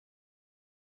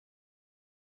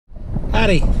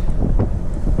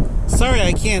everybody. Sorry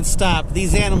I can't stop.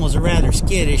 These animals are rather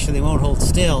skittish and they won't hold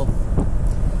still.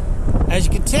 As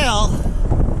you can tell,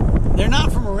 they're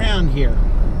not from around here.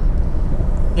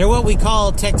 They're what we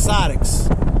call Texotics.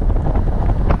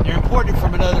 They're imported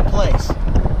from another place.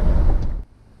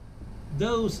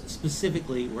 Those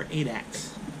specifically were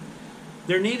Adacs.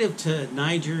 They're native to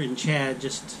Niger and Chad,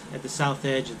 just at the south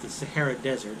edge of the Sahara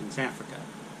Desert in Africa.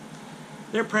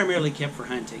 They're primarily kept for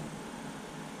hunting.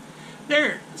 There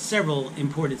are several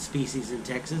imported species in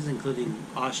Texas, including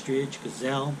ostrich,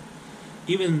 gazelle,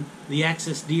 even the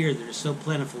axis deer that are so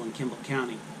plentiful in Kimball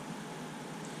County.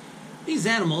 These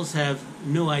animals have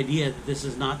no idea that this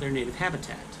is not their native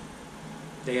habitat.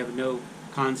 They have no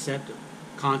concept of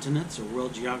continents or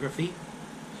world geography.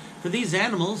 For these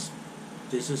animals,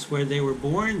 this is where they were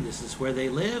born, this is where they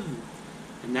live,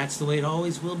 and that's the way it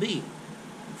always will be.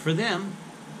 For them,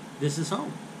 this is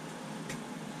home.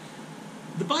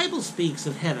 The Bible speaks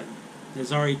of heaven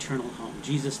as our eternal home.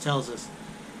 Jesus tells us,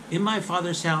 "In my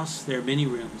Father's house there are many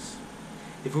rooms.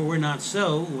 If it were not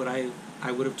so,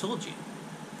 I would have told you.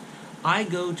 I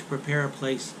go to prepare a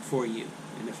place for you.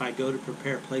 And if I go to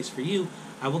prepare a place for you,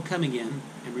 I will come again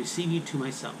and receive you to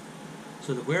myself,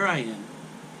 so that where I am,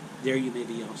 there you may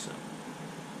be also."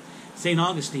 St.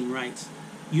 Augustine writes,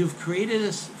 "You have created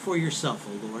us for yourself,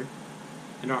 O Lord,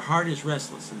 and our heart is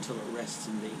restless until it rests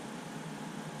in thee."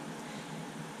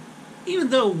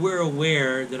 Even though we're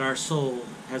aware that our soul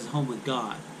has a home with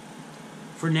God,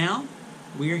 for now,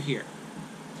 we are here.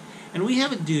 And we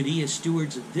have a duty as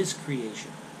stewards of this creation.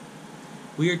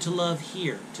 We are to love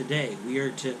here, today. We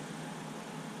are to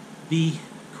be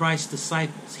Christ's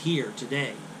disciples here,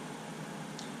 today.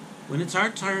 When it's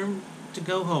our turn to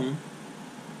go home,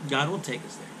 God will take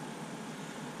us there.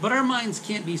 But our minds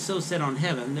can't be so set on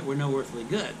heaven that we're no earthly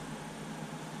good.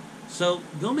 So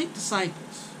go make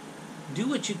disciples. Do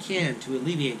what you can to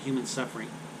alleviate human suffering.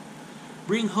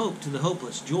 Bring hope to the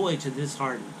hopeless, joy to the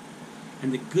disheartened,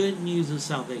 and the good news of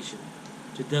salvation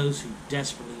to those who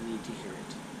desperately need to hear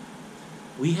it.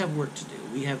 We have work to do.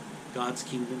 We have God's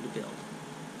kingdom to build.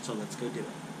 So let's go do it.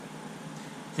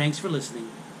 Thanks for listening.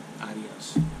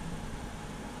 Adios.